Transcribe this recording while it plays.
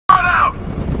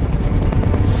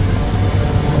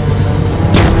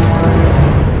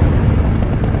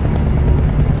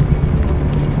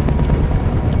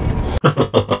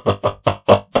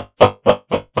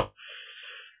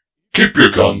Keep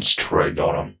your guns trained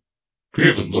on him. He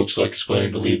even looks like he's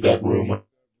planning to leave that room.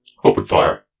 Open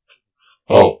fire.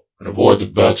 Oh, and avoid the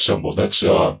bat symbol. That's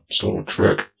a little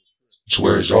trick. It's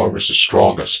where his arm is the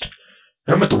strongest.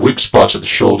 Aim at the weak spots of the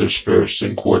shoulders first,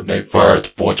 then coordinate fire at the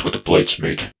points where the blades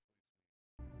meet.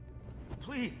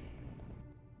 Please.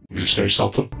 You say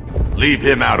something? Leave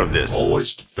him out of this.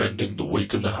 Always defending the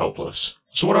weak and the helpless.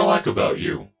 That's what I like about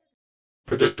you.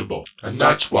 Predictable. And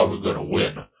that's why we're gonna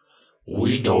win.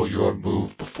 We know your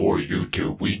move before you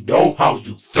do. We know how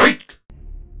you think!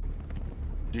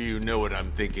 Do you know what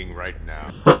I'm thinking right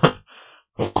now?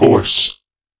 Of course.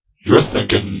 You're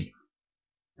thinking,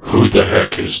 who the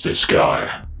heck is this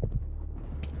guy?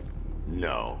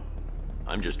 No.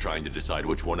 I'm just trying to decide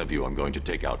which one of you I'm going to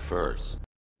take out first.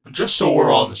 Just so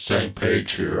we're on the same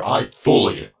page here, I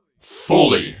fully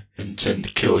intend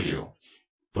to kill you.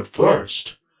 But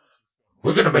first,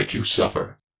 we're gonna make you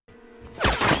suffer.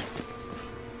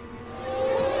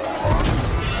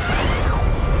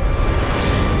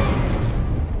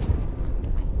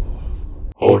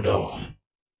 Oh no.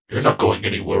 You're not going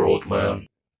anywhere, old man.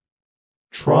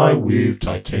 Tri-weave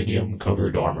titanium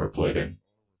covered armor plating.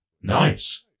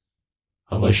 Nice.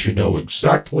 Unless you know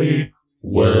exactly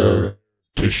where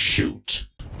to shoot.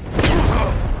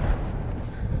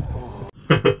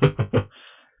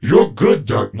 You're good,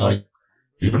 Dark Knight.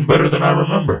 Even better than I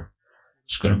remember.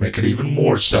 It's gonna make it even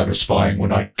more satisfying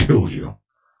when I kill you.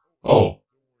 Oh,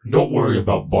 and don't worry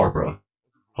about Barbara.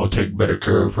 I'll take better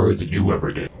care of her than you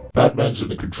ever did. Batman's in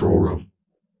the control room.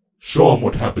 Show him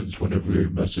what happens whenever he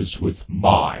messes with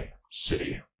my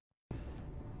city.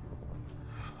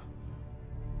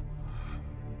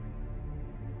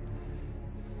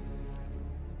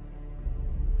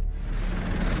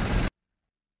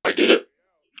 I did it.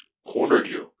 Cornered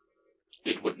you.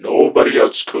 Did what nobody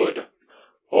else could.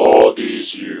 All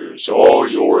these years, all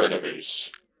your enemies.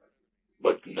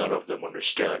 But none of them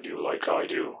understand you like I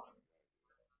do.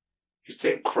 You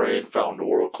think Crane found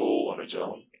Oracle on his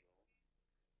own?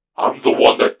 I'm the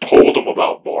one that told him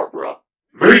about Barbara.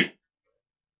 Me!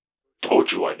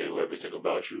 Told you I knew everything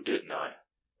about you, didn't I?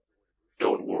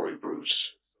 Don't worry,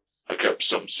 Bruce. I kept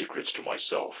some secrets to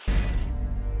myself.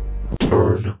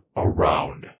 Turn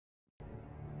around.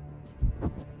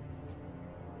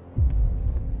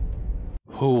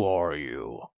 Who are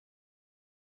you?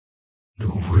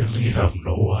 You really have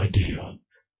no idea,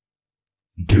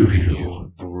 do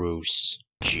you? Bruce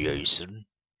Jason?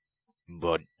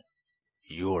 But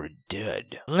you're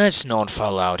dead. Let's not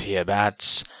fall out here,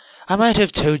 Bats. I might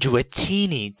have told you a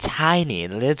teeny tiny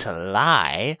little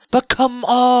lie, but come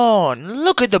on,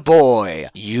 look at the boy.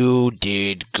 You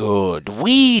did good.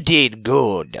 We did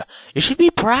good. You should be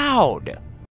proud.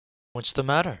 What's the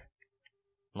matter?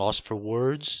 Lost for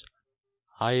words?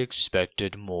 I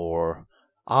expected more.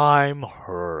 I'm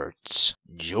hurt.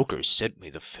 Joker sent me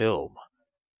the film.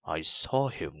 I saw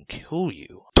him kill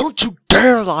you. Don't you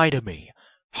dare lie to me!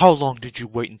 How long did you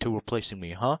wait until replacing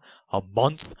me, huh? A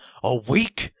month? A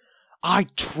week? I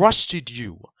trusted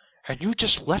you, and you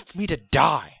just left me to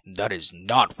die. That is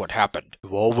not what happened.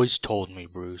 You always told me,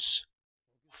 Bruce.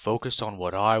 Focus on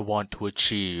what I want to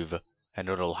achieve, and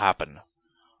it'll happen.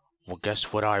 Well,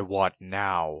 guess what I want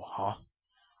now, huh?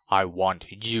 I want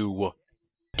you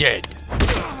dead.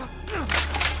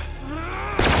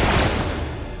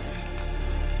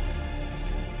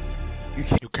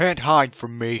 You can't hide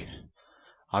from me.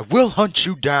 I will hunt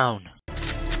you down.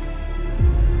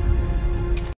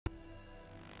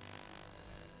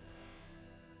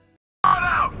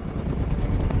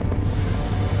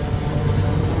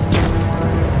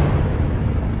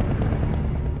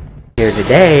 Here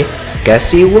today, guess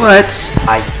see what?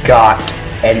 I got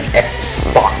an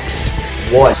Xbox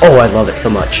One. Oh, I love it so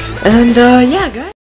much. And yeah, guys.